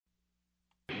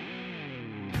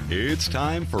It's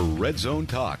time for Red Zone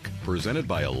Talk, presented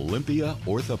by Olympia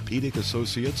Orthopedic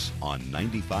Associates on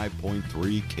 95.3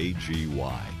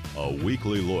 KGY. A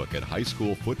weekly look at high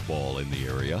school football in the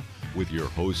area with your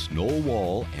hosts Noel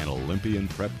Wall and Olympian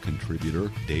prep contributor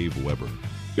Dave Weber.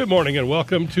 Good morning and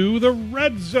welcome to the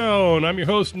Red Zone. I'm your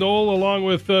host Noel along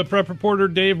with prep reporter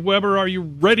Dave Weber. Are you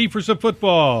ready for some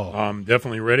football? I'm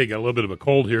definitely ready. Got a little bit of a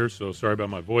cold here, so sorry about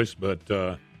my voice,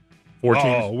 but 4 teams.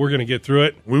 Oh, we're going to get through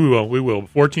it. We will.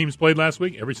 4 teams played last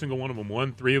week. Every single one of them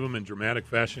won. 3 of them in dramatic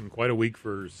fashion. Quite a week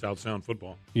for South Sound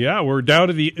football. Yeah, we're down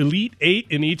to the Elite 8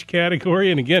 in each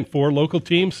category. And again, 4 local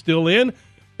teams still in.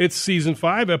 It's Season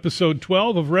 5, Episode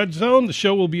 12 of Red Zone. The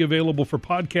show will be available for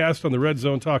podcast on the Red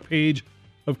Zone Talk page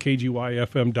of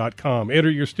KGYFM.com.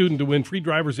 Enter your student to win free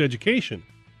driver's education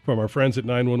from our friends at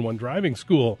 911 Driving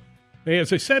School. Hey,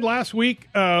 as I said last week,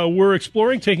 we're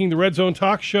exploring taking the Red Zone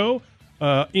Talk show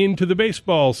into the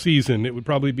baseball season. It would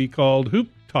probably be called Hoop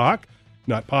Talk.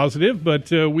 Not positive,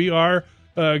 but we are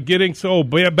getting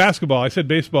basketball. I said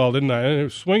baseball, didn't I?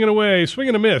 Swinging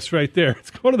a miss right there.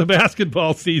 It's going to the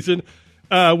basketball season.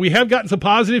 We have gotten some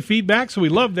positive feedback, so we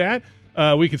love that.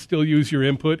 We could still use your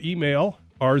input. Email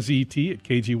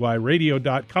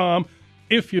rzt@kgyradio.com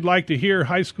if you'd like to hear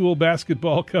high school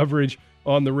basketball coverage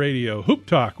on the radio. Hoop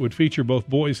Talk would feature both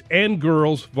boys and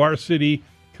girls varsity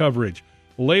coverage.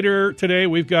 Later today,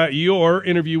 we've got your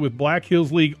interview with Black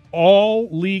Hills League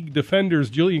all-league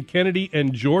defenders Jillian Kennedy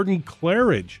and Jordan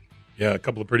Claridge. Yeah, a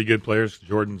couple of pretty good players.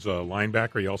 Jordan's a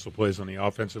linebacker. He also plays on the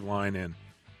offensive line. And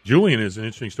Julian is an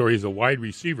interesting story. He's a wide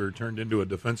receiver turned into a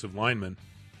defensive lineman,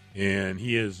 and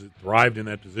he has thrived in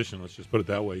that position. Let's just put it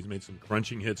that way. He's made some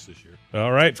crunching hits this year.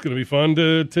 All right, it's going to be fun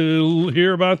to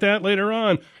hear about that later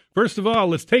on. First of all,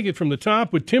 let's take it from the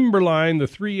top with Timberline, the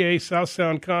 3A South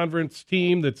Sound Conference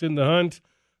team that's in the hunt.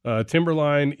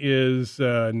 Timberline is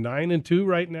 9-2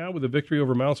 right now with a victory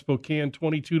over Mount Spokane,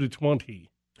 22-20.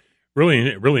 Really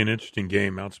an interesting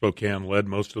game. Mount Spokane led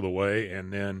most of the way,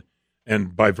 and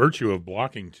by virtue of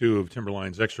blocking 2 of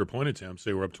Timberline's extra point attempts,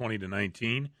 they were up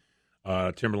 20-19.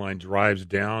 Timberline drives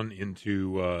down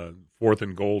into 4th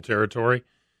and goal territory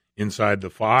inside the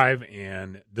 5,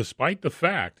 and despite the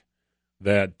fact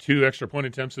that 2 extra point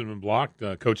attempts had been blocked,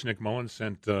 Coach Nick Mullins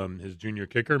sent his junior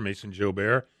kicker, Mason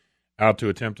Jobert, out to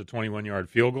attempt a 21-yard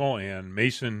field goal, and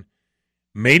Mason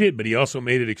made it, but he also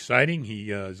made it exciting. He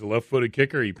is a left-footed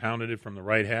kicker. He pounded it from the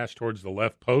right hash towards the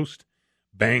left post,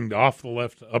 banged off the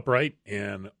left upright,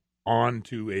 and on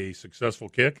to a successful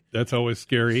kick. That's always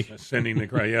scary. Sending the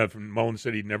crowd. Yeah, from Mullins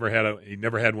said he'd never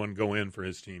had one go in for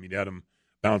his team. He'd had him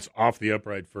bounce off the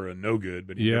upright for a no good,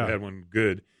 but he never had one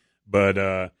good. But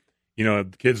the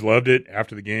kids loved it.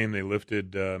 After the game, they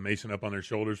lifted Mason up on their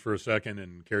shoulders for a second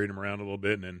and carried him around a little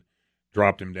bit, and then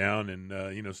dropped him down. And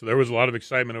so there was a lot of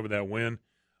excitement over that win.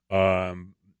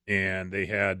 And they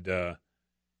had a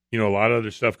lot of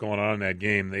other stuff going on in that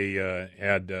game. They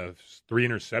had 3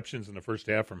 interceptions in the first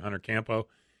half from Hunter Campo,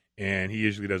 and he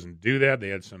usually doesn't do that. They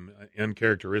had some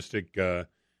uncharacteristic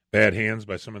bad hands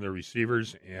by some of their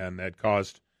receivers, and that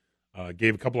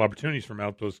gave a couple opportunities for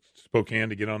Mount Spokane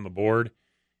to get on the board.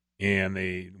 And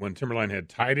when Timberline had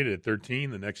tied it at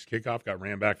 13, the next kickoff got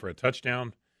ran back for a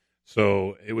touchdown.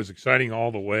 So it was exciting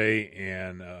all the way,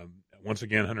 and once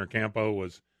again, Hunter Campo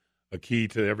was a key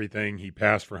to everything. He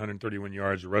passed for 131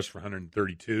 yards, rushed for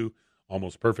 132,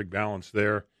 almost perfect balance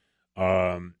there,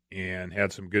 and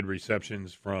had some good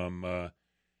receptions from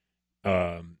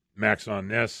Max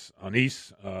Onnes,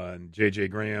 and J.J.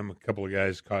 Graham. A couple of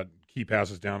guys caught key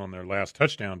passes down on their last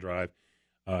touchdown drive.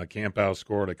 Campo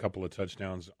scored a couple of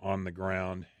touchdowns on the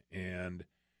ground, and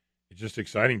it's just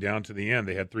exciting down to the end.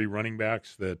 They had 3 running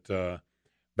backs that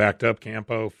backed up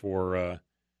Campo for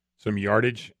some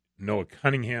yardage. Noah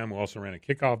Cunningham, who also ran a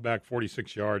kickoff back,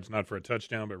 46 yards, not for a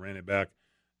touchdown, but ran it back.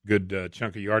 Good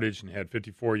chunk of yardage, and had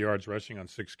 54 yards rushing on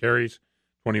 6 carries,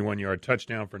 21-yard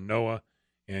touchdown for Noah.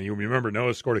 And you'll remember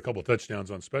Noah scored a couple touchdowns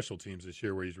on special teams this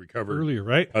year where he's recovered earlier,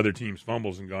 right? Other teams'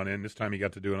 fumbles and gone in. This time he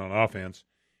got to do it on offense.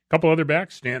 A couple other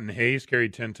backs, Stanton Hayes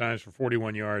carried 10 times for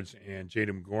 41 yards, and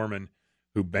Jadam Gorman,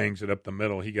 who bangs it up the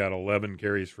middle, he got 11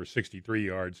 carries for 63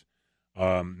 yards.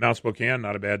 Mount Spokane,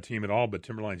 not a bad team at all, but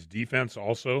Timberline's defense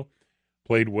also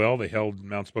played well. They held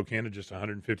Mount Spokane to just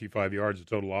 155 yards of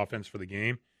total offense for the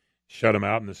game, shut them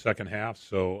out in the second half.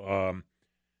 So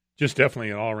just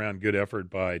definitely an all-around good effort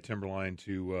by Timberline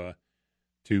to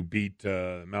beat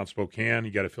Mount Spokane.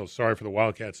 You got to feel sorry for the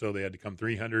Wildcats, though. They had to come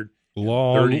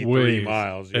 333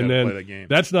 miles and then play that game.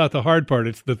 That's not the hard part.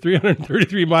 It's the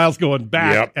 333 miles going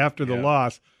back after the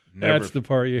loss. That's the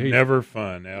part you hate. Never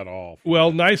fun at all.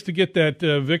 Well, nice to get that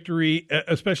victory,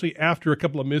 especially after a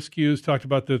couple of miscues. Talked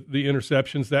about the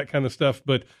interceptions, that kind of stuff.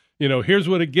 But here's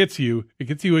what it gets you. It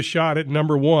gets you a shot at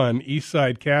number 1,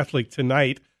 Eastside Catholic,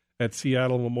 tonight at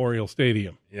Seattle Memorial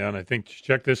Stadium. Yeah, and I think,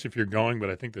 check this if you're going,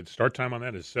 but I think the start time on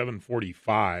that is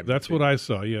 7:45. That's what I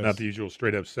saw, yes. Not the usual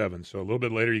straight-up 7. So a little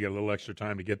bit later, you got a little extra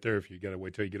time to get there if you got to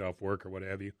wait till you get off work or what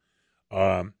have you.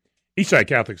 Eastside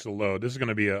Catholic's a low. This is going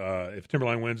to be if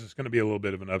Timberline wins, it's going to be a little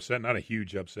bit of an upset. Not a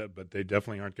huge upset, but they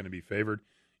definitely aren't going to be favored.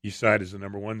 Eastside is the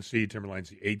number 1 seed. Timberline's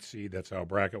the 8th seed. That's how a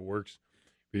bracket works.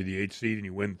 If you're the 8th seed and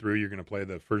you win through, you're going to play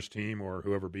the first team or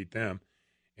whoever beat them.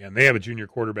 And they have a junior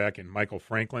quarterback in Michael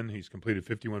Franklin. He's completed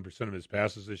 51% of his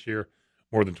passes this year,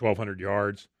 more than 1,200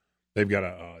 yards. They've got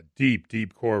a deep,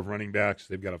 deep core of running backs.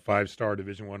 They've got a 5-star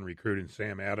Division I recruit in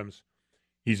Sam Adams.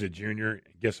 He's a junior.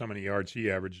 Guess how many yards he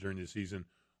averaged during the season?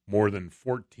 More than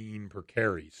 14 per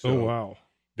carry. So wow.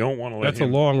 Don't want to let That's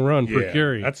him. a long run per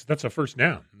carry. That's a first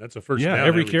down. That's a first down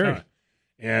every carry. time.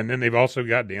 And then they've also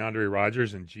got DeAndre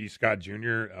Rogers and G. Scott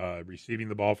Jr. Receiving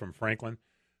the ball from Franklin.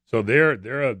 So they're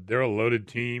a loaded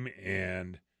team,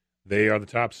 and they are the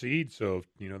top seed. So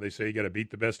they say you got to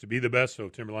beat the best to be the best. So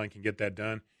if Timberline can get that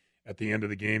done at the end of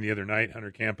the game the other night,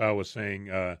 Hunter Campow was saying,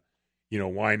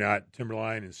 why not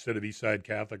Timberline instead of Eastside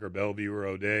Catholic or Bellevue or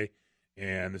O'Day?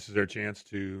 And this is their chance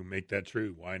to make that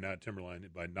true. Why not Timberline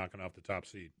by knocking off the top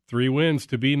seed? 3 wins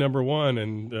to be number 1,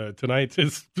 and tonight's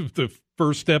is the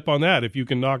first step on that. If you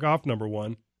can knock off number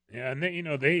 1. Yeah, and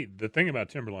the thing about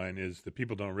Timberline is that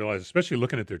people don't realize, especially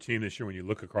looking at their team this year, when you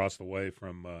look across the way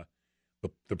from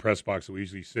the press box that we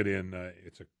usually sit in,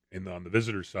 on the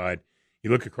visitor side. You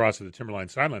look across at the Timberline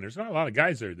sideline. There's not a lot of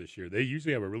guys there this year. They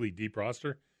usually have a really deep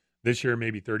roster. This year,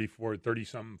 maybe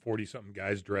 30-something, 40-something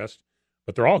guys dressed,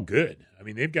 but they're all good. I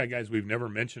mean, they've got guys we've never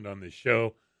mentioned on this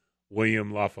show.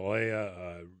 William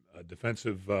Lafalea, a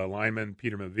defensive lineman,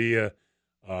 Peter Mavia.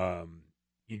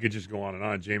 You could just go on and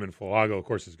on. Jamin Falago, of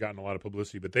course, has gotten a lot of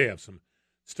publicity, but they have some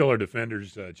stellar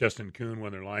defenders. Justin Kuhn, one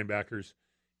of their linebackers.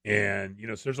 And,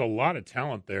 so there's a lot of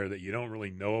talent there that you don't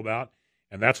really know about.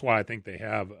 And that's why I think they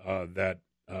have that,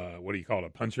 a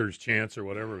puncher's chance or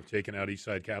whatever of taking out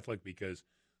Eastside Catholic, because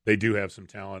they do have some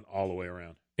talent all the way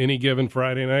around. Any given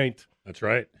Friday night. That's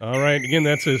right. All right. Again,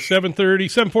 that's a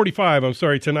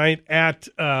 7:45, tonight at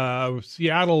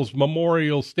Seattle's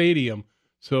Memorial Stadium.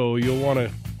 So you'll want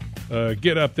to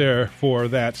get up there for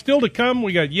that. Still to come,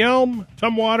 we got Yelm,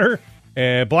 Tumwater,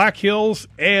 and Black Hills,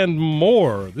 and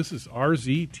more. This is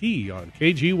RZT on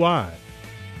KGY.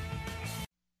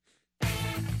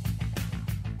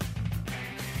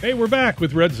 Hey, we're back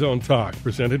with Red Zone Talk,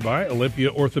 presented by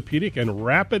Olympia Orthopedic and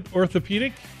Rapid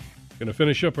Orthopedic. Going to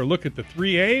finish up our look at the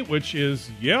 3A, which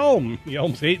is Yelm.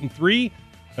 Yelm's 8-3.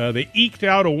 They eked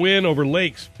out a win over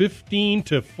Lakes,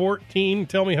 15-14.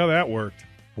 Tell me how that worked.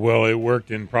 Well, it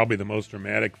worked in probably the most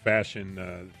dramatic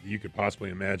fashion you could possibly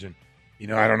imagine.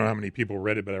 I don't know how many people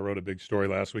read it, but I wrote a big story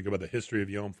last week about the history of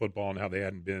Yelm football and how they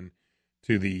hadn't been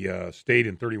to the state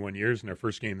in 31 years. And their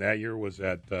first game that year was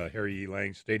at Harry E.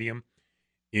 Lang Stadium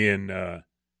in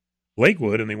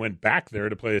Lakewood, and they went back there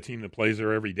to play a team that plays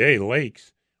there every day.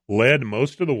 Lakes led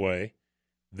most of the way.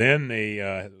 Then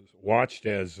they watched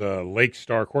as Lake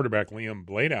star quarterback Liam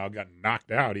Bladow got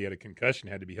knocked out. He had a concussion,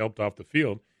 had to be helped off the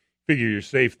field. Figure you're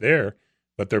safe there.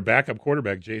 But their backup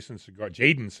quarterback,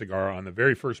 Jaden Cigar, on the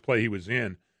very first play he was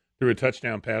in, threw a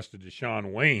touchdown pass to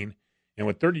Deshaun Wayne. And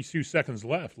with 32 seconds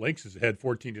left, Lakes is ahead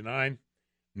 14-9.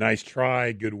 Nice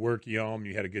try. Good work, Yelm.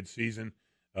 You had a good season.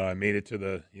 Made it to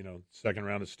the second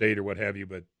round of state or what have you,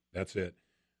 but that's it.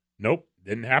 Nope,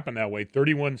 didn't happen that way.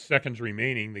 31 seconds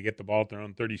remaining. They get the ball at their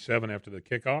own 37 after the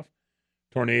kickoff.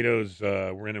 Tornadoes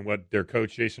were in what their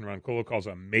coach, Jason Roncola, calls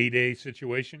a Mayday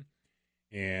situation.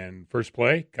 And first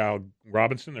play, Kyle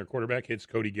Robinson, their quarterback, hits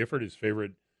Cody Gifford, his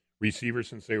favorite receiver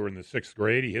since they were in the 6th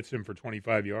grade. He hits him for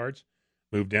 25 yards,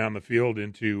 moved down the field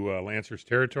into Lancers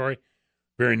territory.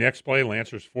 Very next play,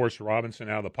 Lancers forced Robinson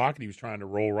out of the pocket. He was trying to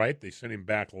roll right. They sent him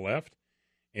back left.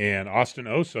 And Austin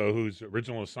Oso, whose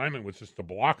original assignment was just to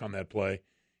block on that play,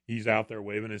 he's out there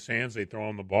waving his hands. They throw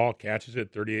him the ball, catches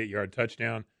it, 38-yard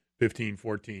touchdown,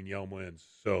 15-14, Yelm wins.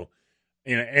 So,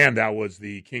 and that was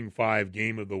the King 5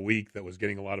 game of the week that was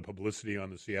getting a lot of publicity on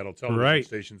the Seattle television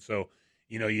station. So,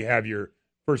 you have your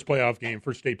first state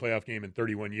playoff game in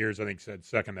 31 years. I think said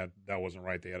second, that wasn't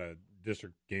right. They had a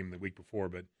district game the week before,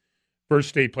 but first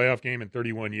state playoff game in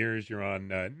 31 years. You're on.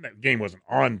 That game wasn't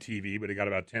on TV, but it got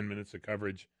about 10 minutes of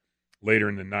coverage later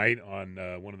in the night on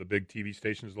one of the big TV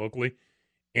stations locally,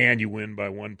 and you win by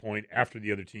 1 point after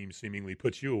the other team seemingly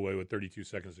puts you away with 32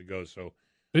 seconds to go. So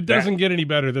it doesn't get any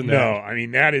better than that. No, I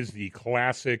mean that is the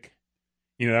classic.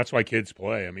 That's why kids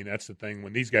play. I mean that's the thing.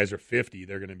 When these guys are 50,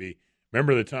 they're going to be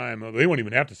remember the time. They won't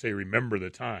even have to say remember the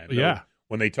time. Yeah.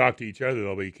 when they talk to each other,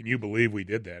 they'll be, "Can you believe we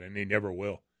did that?" And they never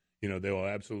will. They will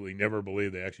absolutely never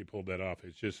believe they actually pulled that off.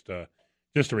 It's just a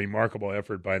remarkable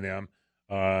effort by them.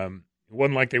 It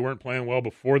wasn't like they weren't playing well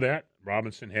before that.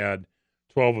 Robinson had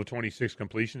 12 of 26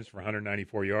 completions for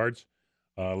 194 yards.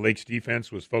 Lake's defense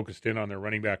was focused in on their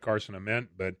running back Carson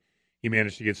Ament, but he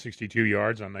managed to get 62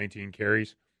 yards on 19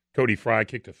 carries. Cody Fry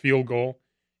kicked a field goal,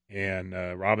 and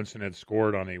Robinson had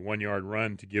scored on a 1-yard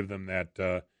run to give them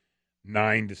that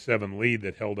 9-7 lead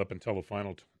that held up until the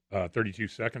final 32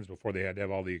 seconds before they had to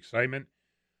have all the excitement.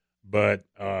 But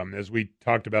as we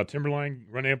talked about Timberline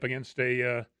running up against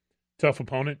a tough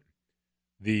opponent,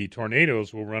 the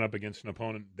Tornadoes will run up against an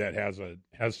opponent that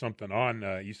has something on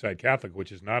Eastside Catholic,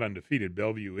 which is not undefeated.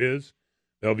 Bellevue is.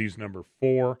 Bellevue's number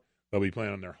 4. They'll be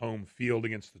playing on their home field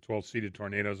against the 12th-seeded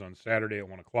Tornadoes on Saturday at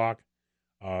 1 o'clock.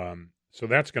 So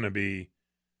that's going to be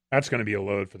a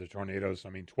load for the Tornadoes. I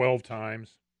mean, 12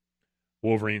 times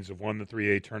Wolverines have won the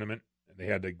 3A tournament. They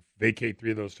had to vacate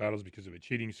 3 of those titles because of a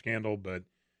cheating scandal, but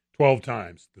 12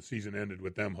 times the season ended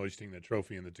with them hoisting the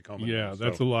trophy in the Tacoma. Yeah,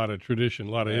 that's a lot of tradition,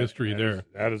 a lot of history there.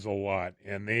 That is a lot.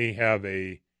 And they have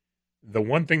the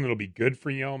one thing that'll be good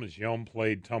for Yelm is Yelm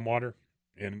played Tumwater.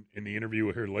 And in the interview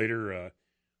we'll hear later,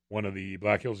 one of the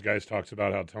Black Hills guys talks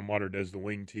about how Tumwater does the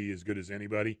wing tee as good as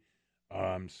anybody.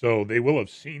 So they will have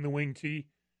seen the wing tee.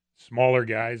 Smaller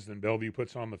guys than Bellevue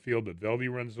puts on the field, but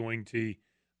Bellevue runs the wing tee.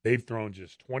 They've thrown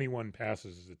just 21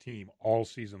 passes as a team all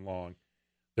season long.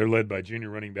 They're led by junior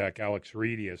running back Alex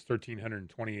Reed. He has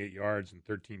 1,328 yards and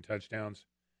 13 touchdowns.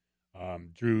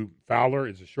 Drew Fowler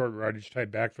is a short yardage type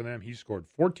back for them. He scored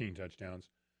 14 touchdowns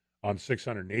on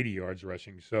 680 yards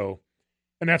rushing. So,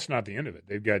 and that's not the end of it.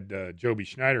 They've got Joby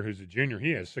Schneider, who's a junior.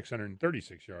 He has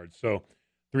 636 yards. So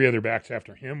 3 other backs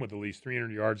after him with at least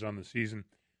 300 yards on the season.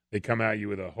 They come at you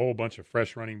with a whole bunch of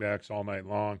fresh running backs all night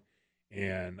long.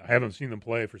 And I haven't seen them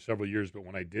play for several years, but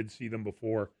when I did see them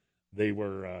before, they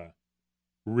were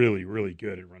really, really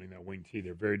good at running that wing tee.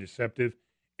 They're very deceptive,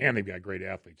 and they've got great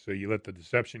athletes. So you let the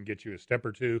deception get you a step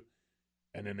or two,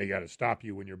 and then they got to stop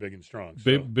you when you're big and strong.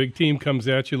 So, big team comes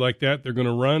at you like that. They're going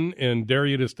to run and dare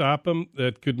you to stop them.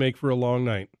 That could make for a long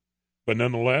night. But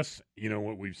nonetheless,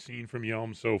 what we've seen from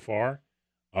Yelm so far,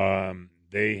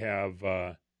 they've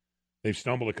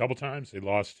stumbled a couple times. They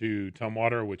lost to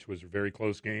Tumwater, which was a very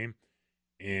close game,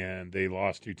 and they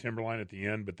lost to Timberline at the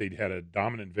end, but they'd had a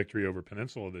dominant victory over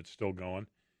Peninsula that's still going,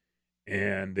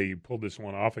 and they pulled this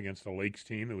one off against the Lakes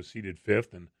team that was seeded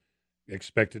 5th and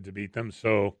expected to beat them.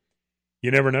 So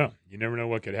you never know. You never know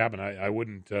what could happen. I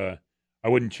wouldn't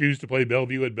choose to play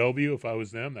Bellevue at Bellevue if I was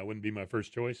them. That wouldn't be my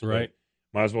first choice. Right.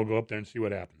 Might as well go up there and see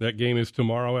what happens. That game is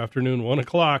tomorrow afternoon, 1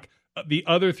 o'clock. The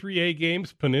other 3A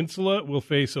games, Peninsula will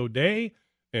face O'Day,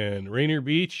 and Rainier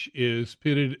Beach is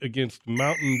pitted against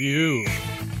Mountain View.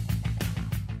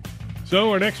 So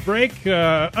our next break,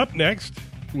 up next,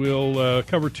 we'll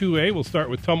cover 2A. We'll start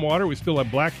with Tumwater. We still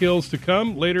have Black Hills to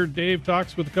come. Later, Dave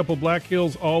talks with a couple Black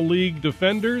Hills All-League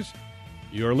defenders.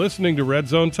 You're listening to Red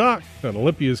Zone Talk on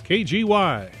Olympia's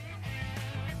KGY.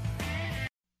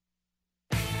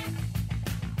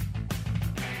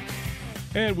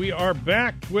 And we are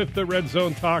back with the Red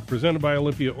Zone Talk presented by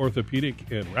Olympia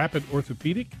Orthopedic and Rapid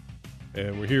Orthopedic.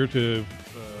 And we're here to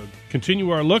continue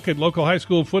our look at local high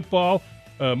school football.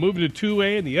 Moving to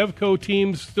 2A, and the EVCO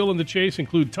teams still in the chase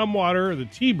include Tumwater, the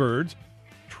T-Birds.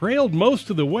 Trailed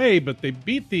most of the way, but they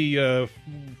beat the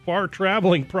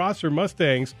far-traveling Prosser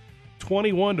Mustangs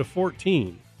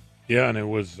 21-14. Yeah, and it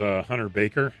was Hunter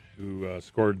Baker who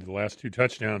scored the last 2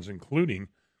 touchdowns, including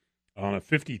on a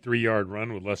 53-yard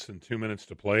run with less than 2 minutes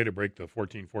to play to break the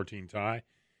 14-14 tie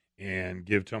and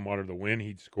give Tumwater the win.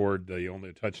 He'd scored the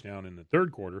only touchdown in the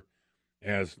third quarter.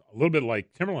 As a little bit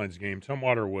like Timberline's game,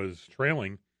 Tumwater was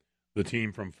trailing the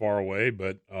team from far away,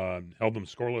 but held them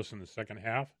scoreless in the second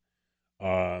half.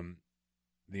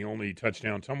 The only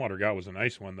touchdown Tumwater got was a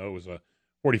nice one, though. It was a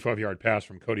 45-yard pass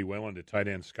from Cody Whalen to tight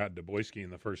end Scott Duboisky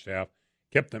in the first half.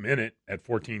 Kept them in it at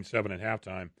 14-7 at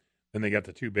halftime. Then they got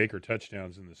the 2 Baker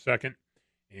touchdowns in the second,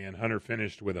 and Hunter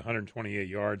finished with 128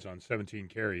 yards on 17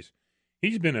 carries.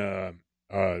 He's been a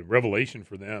revelation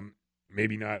for them,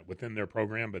 maybe not within their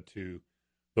program, but to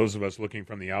those of us looking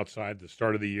from the outside. The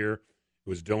start of the year, it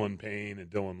was Dylan Payne and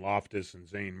Dylan Loftus and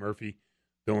Zane Murphy.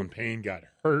 Dylan Payne got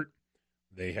hurt.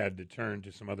 They had to turn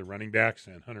to some other running backs,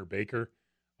 and Hunter Baker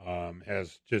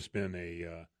has just been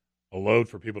a load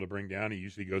for people to bring down. He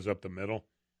usually goes up the middle.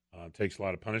 Takes a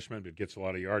lot of punishment, but gets a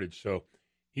lot of yardage. So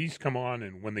he's come on,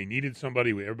 and when they needed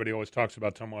somebody, everybody always talks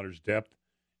about Tumwater's depth,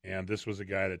 and this was a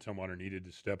guy that Tumwater needed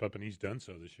to step up, and he's done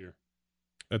so this year.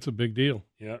 That's a big deal.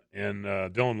 Yeah, and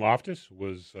Dylan Loftus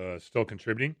was still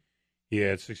contributing. He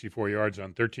had 64 yards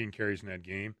on 13 carries in that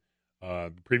game.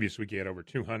 The previous week he had over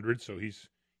 200, so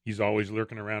he's always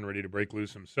lurking around ready to break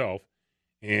loose himself.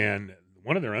 And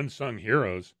one of their unsung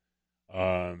heroes,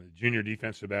 junior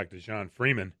defensive back Dejon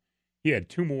Freeman, he had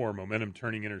 2 more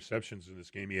momentum-turning interceptions in this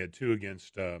game. He had 2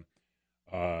 against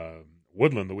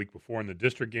Woodland the week before in the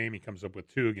district game. He comes up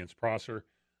with 2 against Prosser.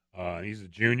 He's a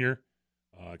junior,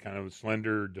 kind of a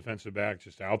slender defensive back,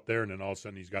 just out there, and then all of a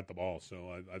sudden he's got the ball.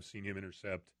 So I've seen him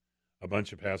intercept a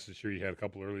bunch of passes this year. He had a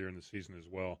couple earlier in the season as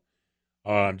well.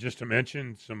 Just to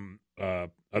mention some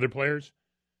other players,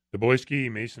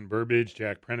 Duboisky, Mason Burbidge,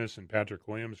 Jack Prentice, and Patrick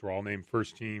Williams were all named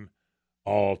first team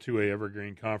all 2A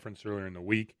Evergreen Conference earlier in the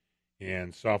week.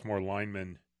 And sophomore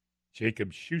lineman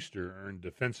Jacob Schuster earned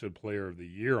Defensive Player of the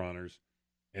Year honors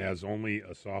as only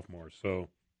a sophomore. So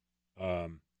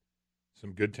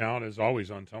some good talent as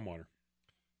always on Tumwater.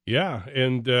 Yeah,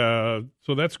 and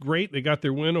so that's great. They got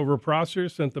their win over Prosser,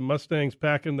 sent the Mustangs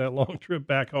packing that long trip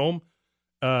back home.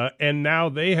 And now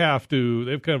they've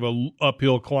kind of an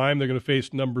uphill climb. They're going to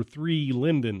face number 3,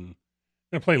 Linden.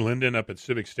 They're going to play Linden up at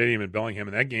Civic Stadium in Bellingham,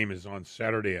 and that game is on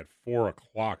Saturday at 4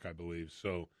 o'clock, I believe.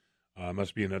 So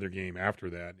must be another game after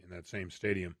that in that same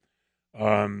stadium.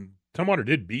 Tumwater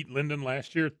did beat Linden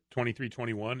last year,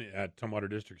 23-21 at Tumwater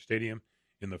District Stadium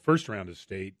in the first round of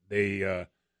state. They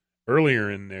earlier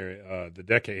in the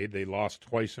decade, they lost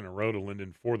twice in a row to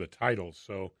Linden for the title.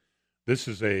 So this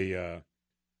is a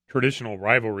traditional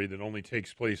rivalry that only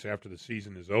takes place after the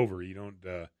season is over. You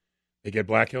don't they get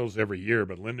Black Hills every year,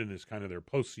 but Linden is kind of their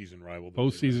postseason rival.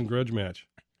 Postseason grudge match.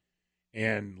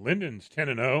 And Linden's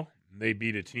 10-0. They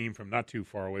beat a team from not too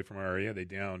far away from our area. They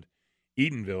downed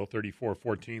Eatonville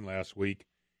 34-14 last week,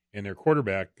 and their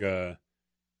quarterback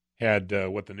had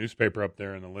what the newspaper up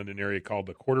there in the Linden area called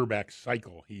the quarterback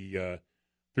cycle. He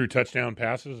threw touchdown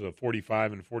passes of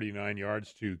 45 and 49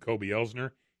 yards to Kobe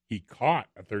Elsner. He caught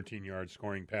a 13-yard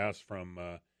scoring pass from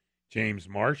James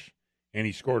Marsh, and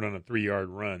he scored on a 3-yard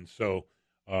run. So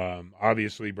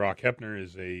obviously Brock Hepner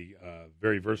is a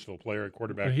very versatile player at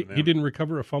quarterback. He didn't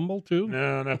recover a fumble, too?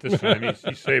 No, not this time.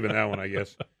 He's saving that one, I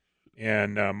guess.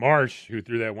 And Marsh, who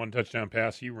threw that 1 touchdown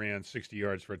pass, he ran 60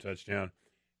 yards for a touchdown,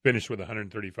 finished with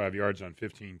 135 yards on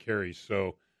 15 carries.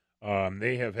 So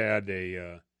they have had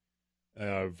a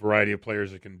variety of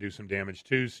players that can do some damage,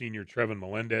 too. Senior Trevin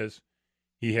Melendez,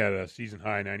 he had a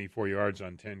season-high 94 yards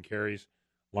on 10 carries.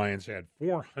 Lions had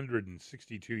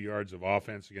 462 yards of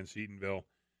offense against Eatonville,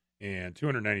 and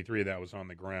 293 of that was on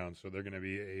the ground. So they're going to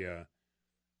be a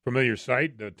familiar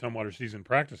sight. The Tumwater season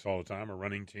practice all the time, a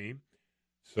running team.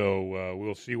 So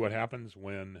we'll see what happens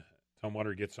when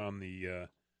Tumwater gets on the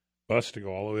bus to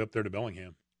go all the way up there to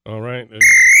Bellingham. All right.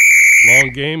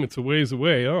 Long game. It's a ways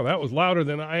away. Oh, that was louder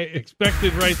than I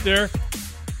expected right there.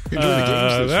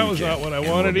 That was not what I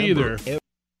wanted either.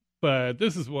 But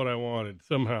this is what I wanted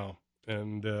somehow.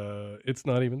 And it's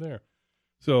not even there.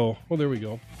 So, well, there we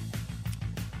go.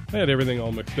 I had everything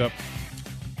all mixed up.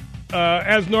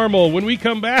 As normal, when we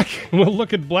come back, we'll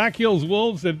look at Black Hills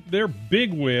Wolves and their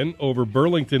big win over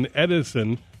Burlington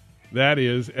Edison. That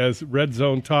is, as Red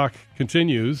Zone Talk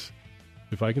continues,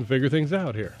 if I can figure things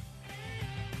out here.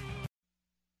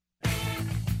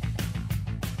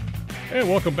 And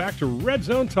welcome back to Red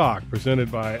Zone Talk,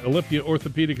 presented by Olympia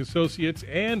Orthopedic Associates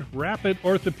and Rapid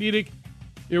Orthopedic.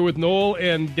 Here with Noel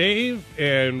and Dave,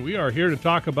 and we are here to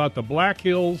talk about the Black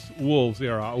Hills Wolves. They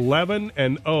are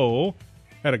 11-0.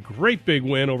 Had a great big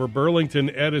win over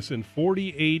Burlington Edison,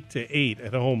 48-8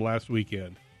 at home last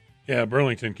weekend. Yeah,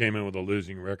 Burlington came in with a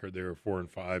losing record. They were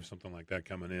 4-5, something like that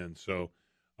coming in. So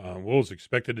Wolves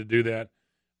expected to do that.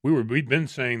 We'd been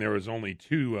saying there was only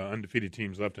 2 undefeated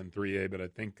teams left in 3A, but I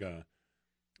think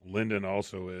Linden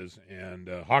also is, and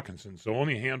Hawkinson. So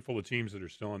only a handful of teams that are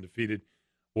still undefeated.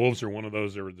 Wolves are one of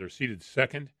those. They're seated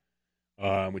second,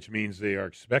 which means they are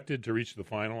expected to reach the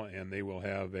final, and they will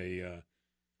have a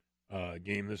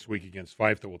game this week against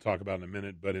Fife that we'll talk about in a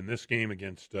minute. But in this game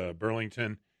against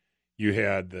Burlington, you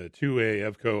had the 2A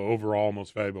EVCO overall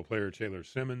most valuable player, Taylor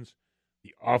Simmons,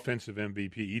 the offensive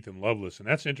MVP, Ethan Lovelace. And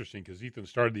that's interesting because Ethan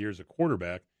started the year as a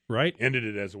quarterback, right? Ended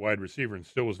it as a wide receiver, and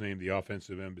still was named the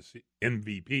offensive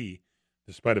MVP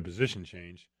despite a position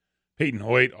change. Peyton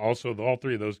Hoyt, also, all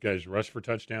 3 of those guys rushed for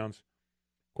touchdowns.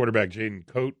 Quarterback Jaden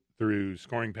Coate threw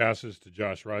scoring passes to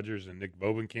Josh Rogers and Nick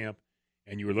Bovenkamp.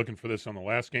 And you were looking for this on the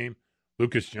last game.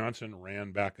 Lucas Johnson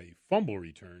ran back a fumble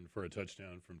return for a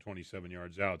touchdown from 27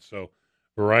 yards out. So,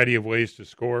 variety of ways to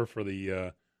score for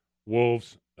the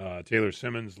Wolves. Taylor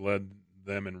Simmons led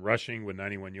them in rushing with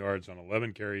 91 yards on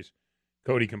 11 carries.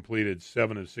 Cody completed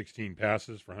 7 of 16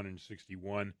 passes for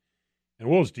 161. And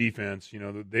Wolves' defense,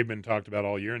 they've been talked about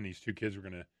all year, and these 2 kids were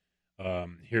going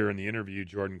here in the interview,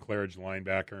 Jordan Claridge,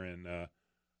 linebacker, and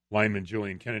lineman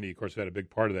Julian Kennedy, of course, had a big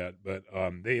part of that. But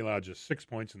they allowed just 6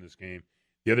 points in this game.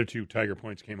 The other 2 Tiger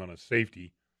points came on a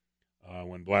safety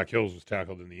when Black Hills was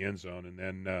tackled in the end zone. And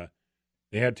then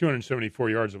they had 274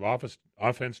 yards of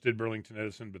offense, did Burlington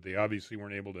Edison, but they obviously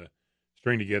weren't able to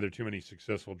string together too many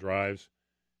successful drives.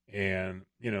 And,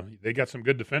 they got some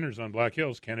good defenders on Black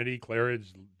Hills. Kennedy,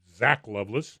 Claridge, Zach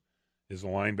Lovelace is a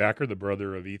linebacker, the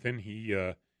brother of Ethan. He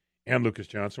and Lucas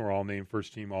Johnson were all named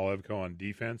first-team All-EVCO on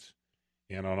defense.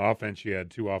 And on offense, you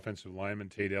had 2 offensive linemen,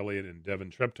 Tate Elliott and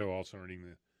Devin Treptow, also earning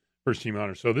the first-team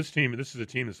honor. So this is a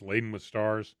team that's laden with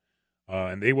stars,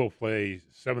 and they will play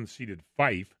 7th-seeded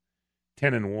Fife,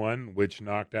 10-1, which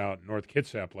knocked out North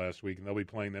Kitsap last week, and they'll be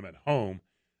playing them at home,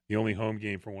 the only home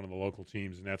game for one of the local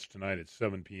teams, and that's tonight at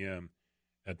 7 p.m.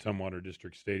 at Tumwater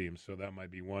District Stadium. So that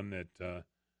might be one that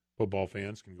football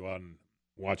fans can go out and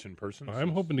watch in person.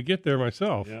 I'm hoping to get there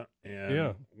myself. Yeah,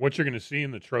 and what you're going to see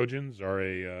in the Trojans are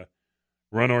a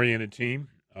run-oriented team.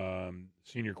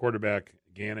 Senior quarterback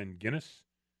Gannon Guinness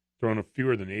thrown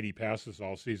fewer than 80 passes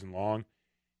all season long.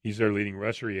 He's their leading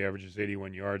rusher. He averages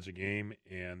 81 yards a game,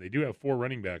 and they do have 4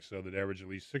 running backs, though, that average at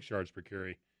least 6 yards per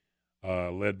carry,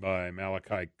 led by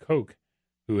Malachi Koch,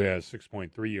 who has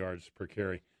 6.3 yards per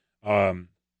carry.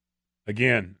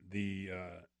 Again, the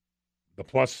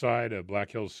plus side of Black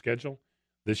Hills' schedule,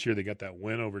 this year they got that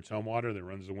win over Tumwater that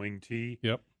runs the wing T.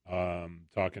 Yep.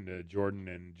 Talking to Jordan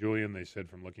and Julian, they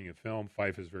said from looking at film,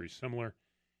 Fife is very similar,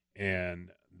 and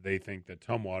they think that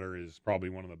Tumwater is probably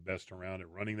one of the best around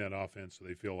at running that offense, so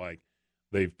they feel like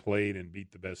they've played and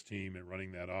beat the best team at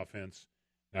running that offense.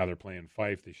 Now they're playing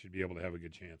Fife. They should be able to have a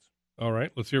good chance. All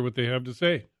right, let's hear what they have to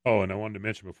say. Oh, and I wanted to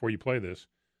mention before you play this,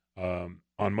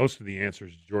 on most of the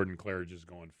answers, Jordan Claridge is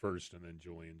going first, and then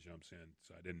Julian jumps in.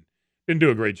 So I didn't do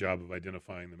a great job of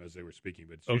identifying them as they were speaking,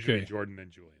 but it's usually Jordan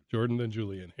and Julian. Jordan and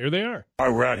Julian. Here they are. All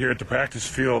right, we're out here at the practice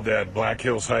field at Black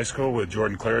Hills High School with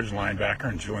Jordan Claridge, linebacker,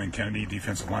 and Julian Kennedy,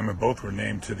 defensive lineman. Both were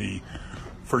named to the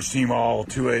first-team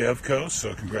All-2A EVCO,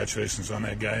 so congratulations on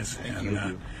that, guys. Thank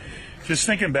you. Just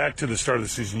thinking back to the start of the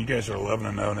season, you guys are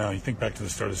 11-0 now. You think back to the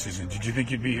start of the season. Did you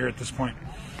think you'd be here at this point?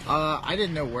 I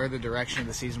didn't know where the direction of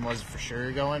the season was for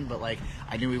sure going, but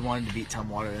I knew we wanted to beat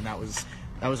Tumwater, and that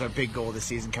was our big goal this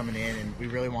season coming in, and we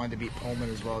really wanted to beat Pullman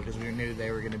as well because we knew they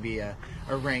were going to be a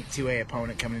ranked 2A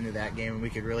opponent coming into that game, and we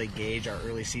could really gauge our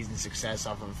early season success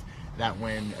off of that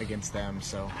win against them.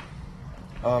 So,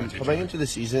 coming into the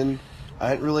season, I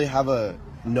didn't really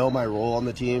know my role on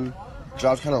the team because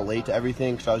I was kind of late to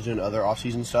everything because I was doing other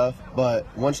off-season stuff. But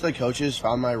once the coaches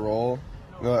found my role,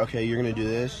 they're like, okay, you're going to do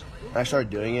this. And I started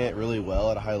doing it really well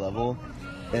at a high level,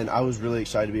 and I was really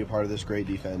excited to be a part of this great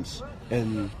defense.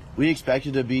 And we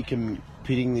expected to be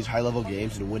competing in these high-level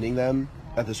games and winning them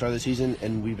at the start of the season,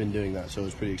 and we've been doing that, so it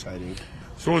was pretty exciting.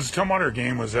 So was the Tumwater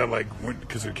game, was that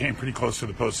because it came pretty close to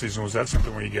the postseason, was that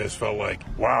something where you guys felt like,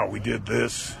 wow, we did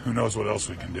this, who knows what else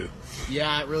we can do?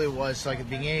 Yeah, it really was. So at the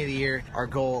beginning of the year, our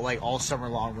goal, all summer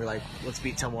long, we're like, let's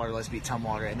beat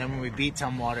Tumwater. And then when we beat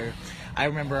Tumwater, I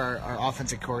remember our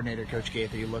offensive coordinator, Coach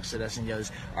Gaither, he looks at us and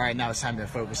goes, all right, now it's time to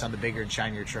focus on the bigger and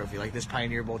shinier trophy. This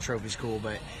Pioneer Bowl trophy's cool,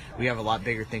 but we have a lot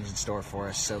bigger things in store for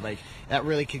us. So, that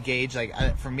really could gauge,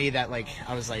 for me, that,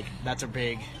 I was like, that's a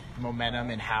big momentum,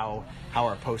 and how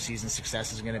our postseason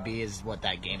success is going to be is what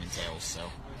that game entails. So,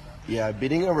 yeah,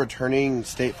 beating a returning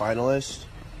state finalist,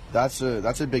 that's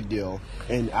a big deal.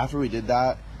 And after we did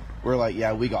that, we're like,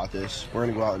 yeah, we got this. We're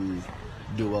going to go out and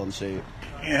do well in state.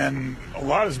 And a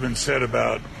lot has been said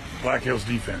about Black Hills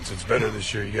defense. It's better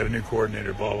this year. You got a new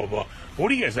coordinator, blah, blah, blah. What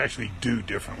do you guys actually do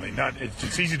differently?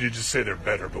 It's easy to just say they're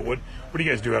better, but what do you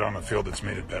guys do out on the field that's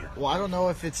made it better? Well, I don't know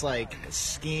if it's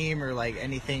scheme or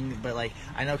anything, but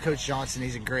I know Coach Johnson,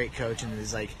 he's a great coach and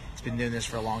he's been doing this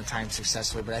for a long time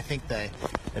successfully, but I think the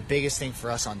biggest thing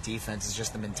for us on defense is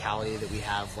just the mentality that we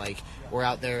have. We're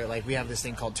out there, we have this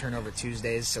thing called Turnover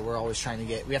Tuesdays, so we're always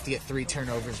we have to get 3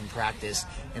 turnovers in practice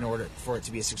in order for it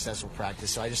to be a successful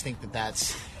practice. So I just think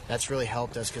that's really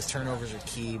helped us because turnovers are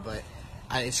key, but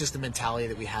it's just the mentality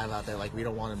that we have out there. We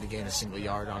don't want them to gain a single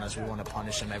yard on us. We want to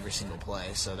punish them every single play.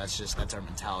 So that's our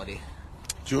mentality.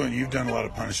 Julian, you've done a lot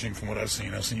of punishing from what I've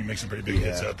seen. I've seen you make some pretty big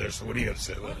hits out there. So what do you have to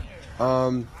say about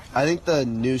it? I think the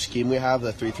new scheme we have,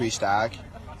 the 3-3 stack,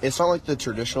 it's not like the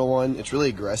traditional one. It's really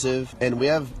aggressive. And we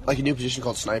have a new position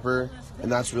called sniper,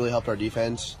 and that's really helped our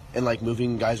defense. And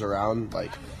moving guys around. I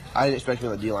didn't expect me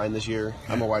on the D-line this year.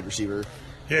 I'm a wide receiver.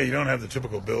 Yeah, you don't have the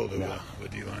typical build of a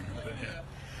D-line. But yeah.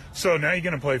 So now you're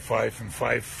going to play Fife, and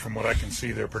Fife, from what I can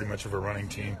see, they're pretty much of a running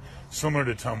team, similar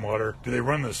to Tumwater. Do they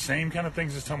run the same kind of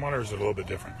things as Tumwater, or is it a little bit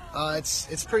different?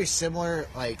 It's pretty similar.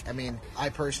 Like, I mean, I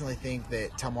personally think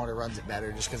that Tumwater runs it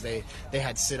better just because they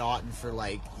had Sid Otten for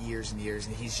like years and years,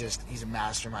 and he's a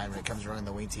mastermind when it comes to running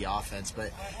the wing tee offense.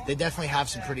 But they definitely have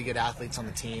some pretty good athletes on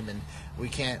the team, and we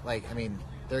can't, like, I mean,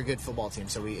 they're a good football team,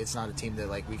 so it's not a team that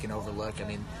like we can overlook. I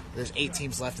mean, there's 8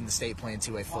 teams left in the state playing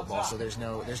two-way football, so there's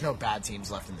no bad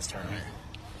teams left in this tournament.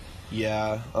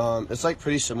 Yeah, it's like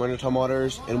pretty similar to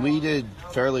Tumwater's, and we did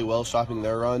fairly well stopping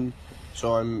their run,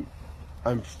 so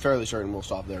I'm fairly certain we'll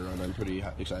stop their run. I'm pretty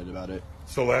excited about it.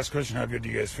 So last question, how good do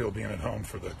you guys feel being at home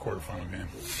for the quarterfinal game?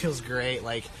 Feels great.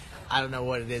 Like, I don't know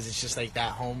what it is. It's just like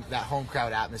that home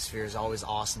crowd atmosphere is always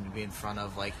awesome to be in front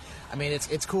of. Like, I mean,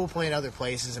 it's cool playing other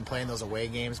places and playing those away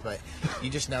games, but you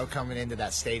just know coming into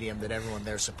that stadium that everyone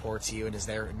there supports you and is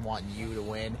there and wanting you to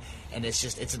win, and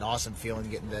it's an awesome feeling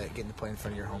getting to play in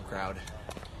front of your home crowd.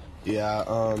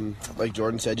 Yeah, like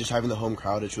Jordan said, just having the home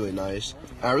crowd is really nice.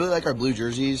 I really like our blue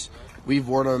jerseys. We've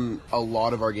worn them a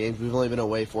lot of our games. We've only been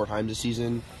away 4 times this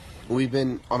season. We've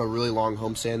been on a really long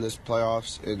homestand this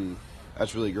playoffs, and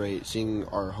that's really great. Seeing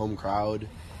our home crowd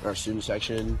and our student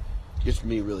section gets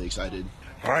me really excited.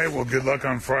 All right, well, good luck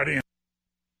on Friday.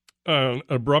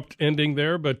 Abrupt ending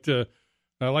there, but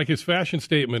I like his fashion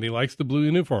statement. He likes the blue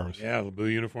uniforms. Yeah, the blue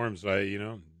uniforms.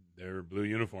 They're blue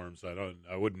uniforms.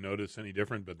 I wouldn't notice any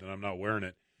different, but then I'm not wearing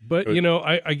it. But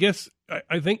I guess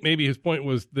I think maybe his point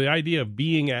was the idea of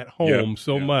being at home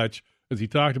much, as he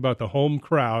talked about the home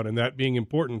crowd and that being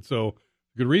important. So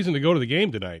good reason to go to the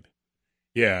game tonight.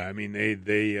 Yeah, I mean they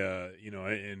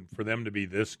and for them to be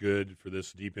this good for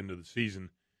this deep into the season,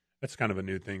 that's kind of a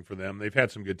new thing for them. They've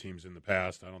had some good teams in the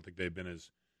past. I don't think they've been as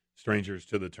strangers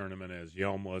to the tournament as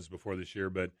Yelm was before this year,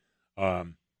 but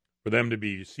for them to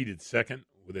be seated second,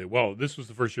 this was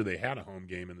the first year they had a home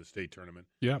game in the state tournament.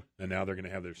 Yeah, and now they're going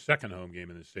to have their second home game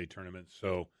in the state tournament.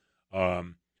 So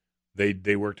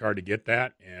they worked hard to get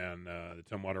that, and the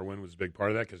Tumwater win was a big part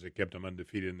of that because it kept them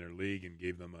undefeated in their league and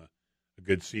gave them a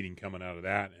good seeding coming out of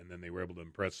that. And then they were able to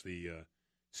impress the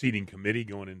seeding committee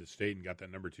going into state and got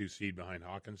that number 2 seed behind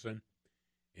Hawkinson.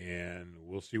 And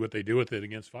we'll see what they do with it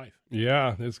against Fife.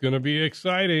 Yeah, it's going to be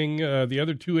exciting. The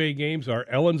other 2A games are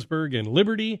Ellensburg and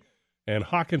Liberty, and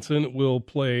Hawkinson will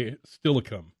play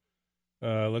Stillicum.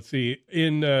 Let's see.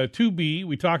 In 2B,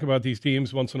 we talk about these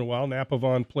teams once in a while.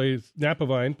 Napavine plays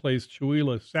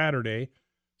Chewelah Saturday,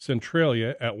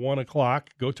 Centralia at 1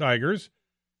 o'clock. Go Tigers.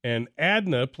 And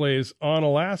Adna plays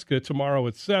Onalaska tomorrow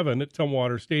at 7 at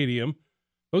Tumwater Stadium.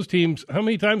 Those teams, how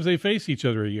many times they face each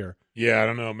other a year? Yeah, I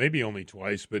don't know. Maybe only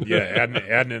twice. But, yeah, Adna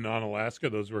and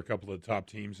Onalaska, those were a couple of the top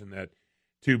teams in that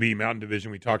 2B Mountain Division.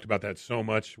 We talked about that so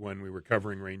much when we were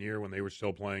covering Rainier when they were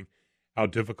still playing, how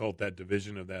difficult that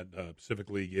division of that Pacific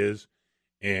League is.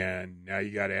 And now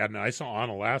you got Adna. I saw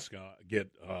Onalaska get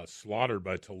slaughtered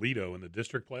by Toledo in the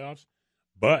district playoffs,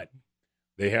 but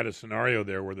they had a scenario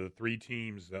there where the three of the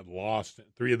teams that lost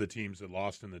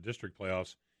in the district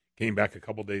playoffs came back a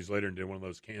couple days later and did one of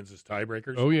those Kansas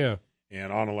tiebreakers. Oh, yeah.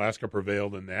 And Onalaska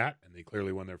prevailed in that, and they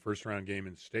clearly won their first round game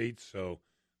in state. So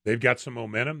they've got some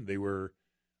momentum. They were,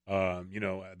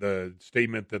 the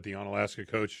statement that the Onalaska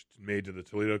coach made to the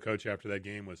Toledo coach after that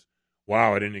game was,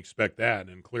 wow, I didn't expect that.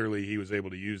 And clearly he was able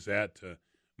to use that to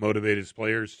motivate his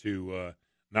players to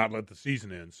not let the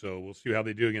season end. So we'll see how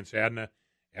they do against Adna.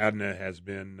 Adna has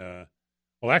been,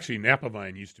 actually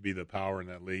Napavine used to be the power in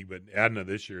that league, but Adna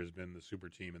this year has been the super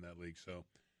team in that league. So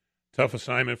tough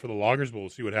assignment for the Loggers, but we'll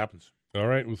see what happens. All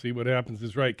right, we'll see what happens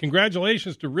is right.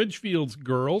 Congratulations to Ridgefield's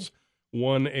girls.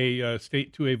 Won a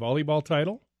state 2A volleyball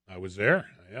title. I was there.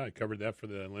 Yeah, I covered that for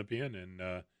the Olympian,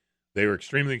 and they were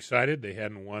extremely excited. They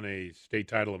hadn't won a state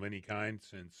title of any kind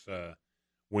since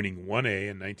winning 1A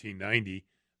in 1990.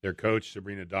 Their coach,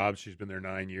 Sabrina Dobbs, she's been there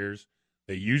 9 years.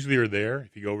 They usually are there.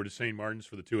 If you go over to St. Martin's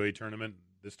for the 2A tournament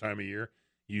this time of year,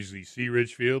 you usually see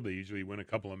Ridgefield. They usually win a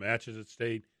couple of matches at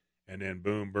state, and then,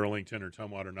 boom, Burlington or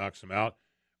Tumwater knocks them out.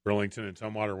 Burlington and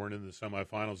Tumwater weren't in the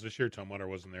semifinals this year. Tumwater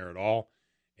wasn't there at all,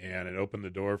 and it opened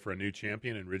the door for a new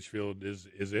champion, and Ridgefield is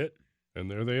it. And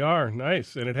there they are.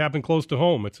 Nice. And it happened close to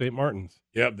home at St. Martin's.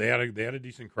 Yep, they had a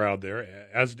decent crowd there,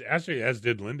 as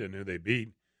did Linden, who they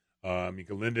beat.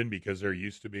 Linden, because they're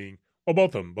used to being – well,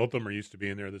 both of them are used to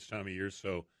being there this time of year,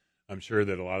 so I'm sure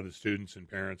that a lot of the students and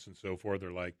parents and so forth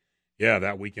are like, yeah,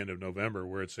 that weekend of November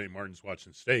we're at St. Martin's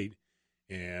watching state,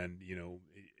 and,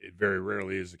 it very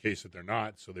rarely is the case that they're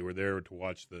not, so they were there to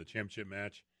watch the championship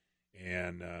match,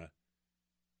 and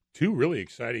two really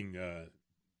exciting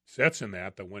sets in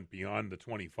that went beyond the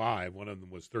 25. One of them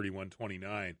was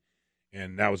 31-29,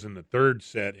 and that was in the third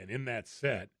set, and in that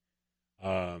set,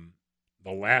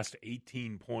 the last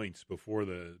 18 points before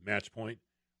the match point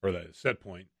or the set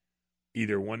point,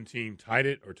 either one team tied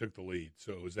it or took the lead.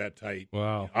 So it was that tight.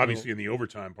 Wow. Obviously, in the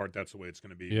overtime part, that's the way it's going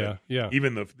to be. Yeah, yeah.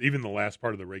 Even the last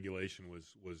part of the regulation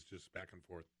was just back and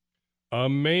forth.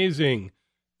 Amazing.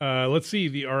 Let's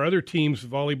see. Our other teams,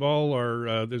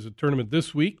 volleyball, there's a tournament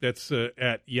this week that's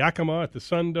at Yakima at the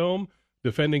Sun Dome.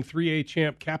 Defending 3A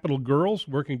champ Capital Girls,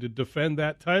 working to defend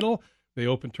that title. They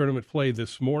opened tournament play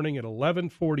this morning at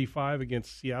 11:45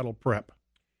 against Seattle Prep.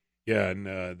 Yeah, and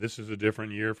this is a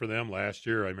different year for them. Last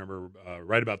year, I remember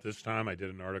right about this time, I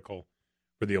did an article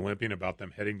for the Olympian about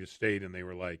them heading to state, and they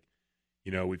were like,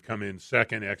 we've come in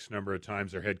second X number of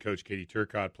times. Their head coach, Katie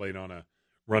Turcotte, played on a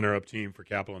runner-up team for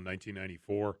Capital in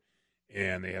 1994,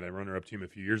 and they had a runner-up team a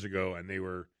few years ago, and they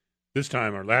were this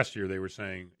time or last year they were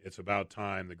saying it's about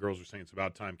time. The girls were saying it's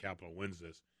about time Capital wins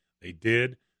this. They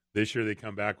did. This year they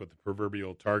come back with the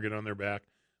proverbial target on their back,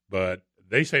 but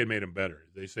they say it made them better.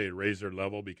 They say it raised their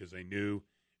level because they knew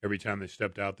every time they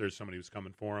stepped out there somebody was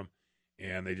coming for them,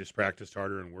 and they just practiced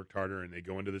harder and worked harder, and they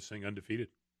go into this thing undefeated.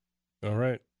 All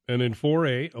right. And in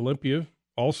 4A, Olympia,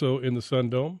 also in the Sun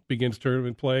Dome, begins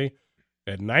tournament play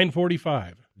at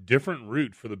 9:45. Different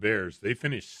route for the Bears. They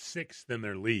finished 6th in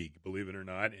their league, believe it or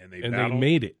not, and they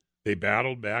made it. They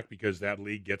battled back because that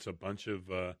league gets a bunch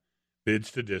of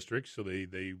bids to districts, so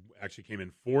they actually came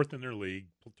in 4th in their league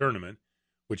tournament,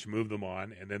 which moved them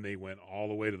on, and then they went all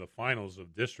the way to the finals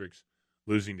of districts,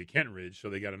 losing to Kent Ridge, so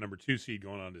they got a number 2 seed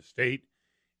going on to state,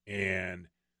 and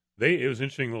it was an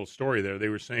interesting little story there. They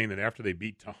were saying that after they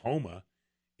beat Tahoma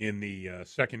in the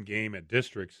second game at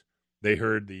districts, they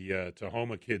heard the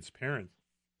Tahoma kids' parents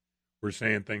were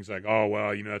saying things like, oh,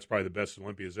 well, that's probably the best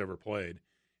Olympia's ever played.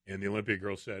 And the Olympia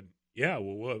girls said, yeah,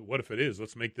 well, what if it is?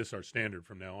 Let's make this our standard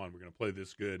from now on. We're going to play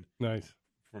this good. Nice.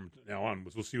 From now on.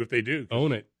 We'll see what they do.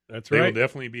 Own it. That's they right. They will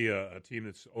definitely be a team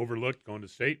that's overlooked going to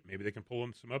state. Maybe they can pull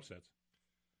in some upsets.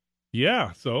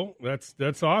 Yeah, so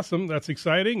that's awesome. That's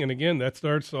exciting. And, again, that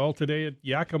starts all today at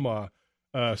Yakima.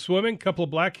 Swimming, couple of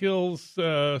Black Hills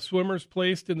swimmers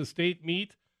placed in the state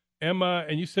meet. Emma,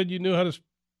 and you said you knew how to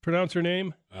pronounce her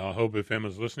name? I hope if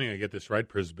Emma's listening, I get this right.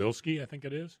 Przbilski, I think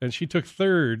it is. And she took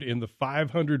 3rd in the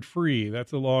 500 free.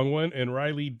 That's a long one. And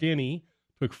Riley Denny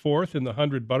took 4th in the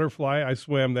 100 butterfly. I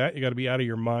swam that. You got to be out of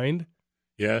your mind.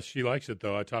 Yeah, she likes it,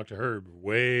 though. I talked to her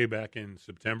way back in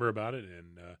September about it,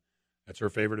 and that's her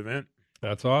favorite event.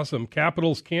 That's awesome.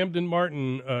 Capitals Camden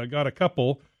Martin got a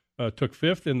couple. Took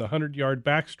 5th in the 100-yard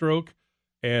backstroke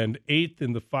and 8th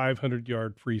in the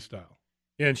 500-yard freestyle.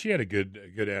 Yeah, and she had a good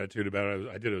attitude about it.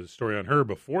 I did a story on her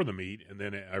before the meet, and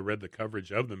then I read the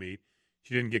coverage of the meet.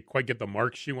 She didn't quite get the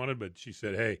marks she wanted, but she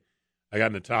said, hey, I got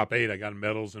in the top 8. I got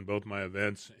medals in both my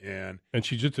events. And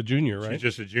she's just a junior, right? She's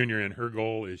just a junior, and her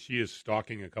goal is she is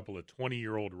stalking a couple of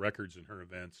 20-year-old records in her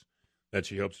events that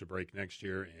she hopes to break next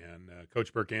year. And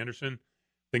Coach Burke Anderson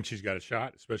thinks she's got a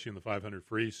shot, especially in the 500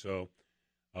 free. So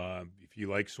if you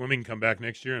like swimming, come back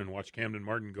next year and watch Camden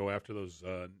Martin go after those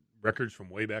records from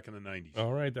way back in the 90s.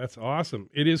 All right, that's awesome.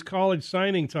 It is college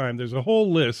signing time. There's a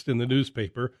whole list in the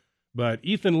newspaper, but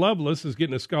Ethan Lovelace is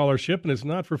getting a scholarship, and it's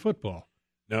not for football.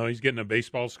 No, he's getting a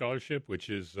baseball scholarship,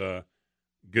 which is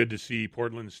good to see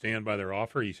Portland stand by their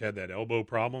offer. He's had that elbow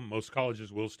problem. Most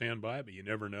colleges will stand by it, but you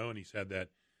never know, and he's had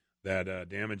that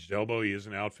damaged elbow. He is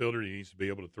an outfielder. He needs to be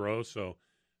able to throw, so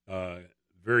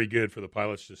very good for the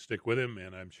Pilots to stick with him,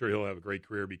 and I'm sure he'll have a great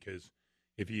career because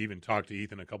if you even talk to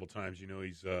Ethan a couple times,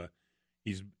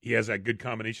 he has that good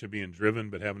combination of being driven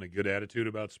but having a good attitude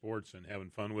about sports and having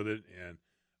fun with it, and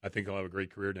I think he'll have a great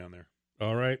career down there.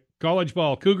 All right. College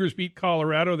ball. Cougars beat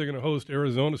Colorado. They're going to host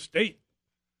Arizona State.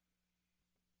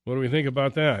 What do we think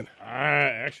about that?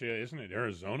 Actually, isn't it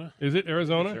Arizona? Is it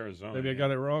Arizona? It's Arizona. Maybe I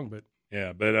got it wrong, but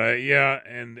yeah,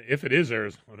 and if it is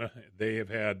Arizona, they have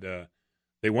had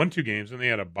they won 2 games and they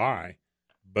had a bye.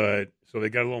 But so they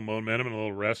got a little momentum and a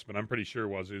little rest, but I'm pretty sure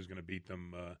Wazoo is going to beat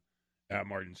them at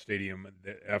Martin Stadium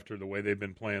after the way they've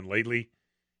been playing lately,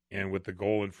 and with the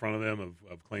goal in front of them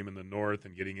of claiming the North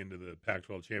and getting into the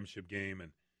Pac-12 championship game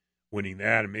and winning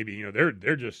that, and maybe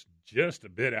they're just a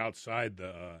bit outside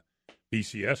the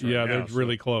BCS right now. Yeah, they're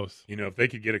really close. If they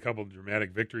could get a couple of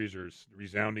dramatic victories or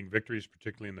resounding victories,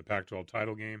 particularly in the Pac-12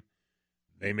 title game,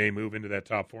 they may move into that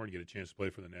top 4 and get a chance to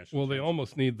play for the national. Well, they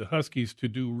almost need the Huskies to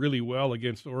do really well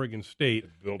against Oregon State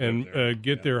and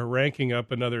get their ranking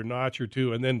up another notch or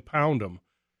 2, and then pound them.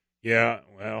 Yeah,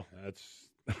 well, that's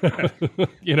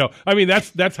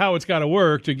that's how it's got to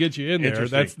work to get you in there.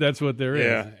 That's what there is.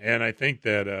 Yeah, and I think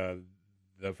that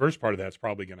the first part of that's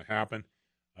probably going to happen.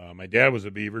 My dad was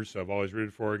a Beaver, so I've always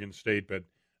rooted for Oregon State, but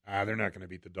they're not going to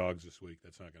beat the Dogs this week.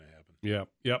 That's not going to happen. Yeah,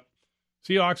 yep.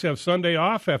 Seahawks have Sunday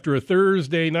off after a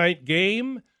Thursday night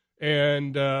game.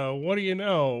 And what do you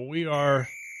know? We are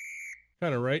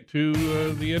kind of right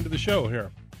to the end of the show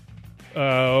here.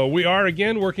 We are,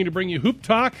 again, working to bring you Hoop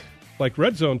Talk, like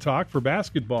Red Zone Talk for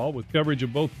basketball, with coverage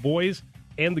of both boys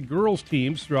and the girls'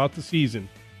 teams throughout the season.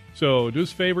 So do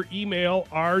us a favor, email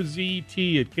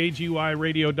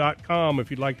rzt@kgyradio.com if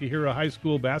you'd like to hear a high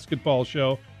school basketball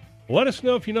show. Let us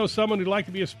know if you know someone who'd like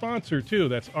to be a sponsor, too.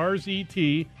 That's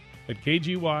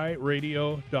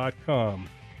rzt@kgyradio.com.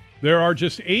 There are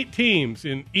just 8 teams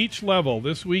in each level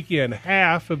this weekend.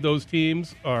 Half of those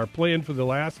teams are playing for the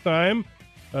last time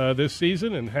this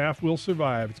season, and half will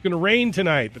survive. It's going to rain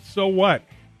tonight, but so what?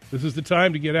 This is the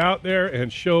time to get out there and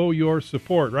show your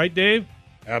support. Right, Dave?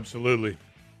 Absolutely.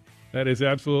 That is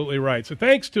absolutely right. So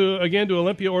thanks again to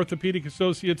Olympia Orthopedic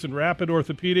Associates and Rapid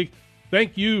Orthopedic.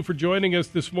 Thank you for joining us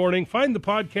this morning. Find the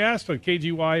podcast on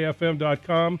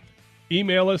kgyfm.com.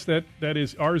 Email us. That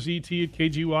is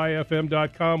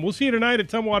rzt@kgyfm.com. We'll see you tonight at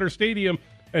Tumwater Stadium,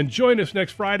 and join us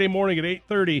next Friday morning at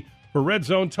 8:30 for Red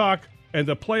Zone Talk. And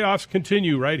the playoffs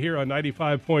continue right here on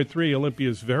 95.3,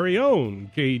 Olympia's very own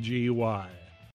KGY.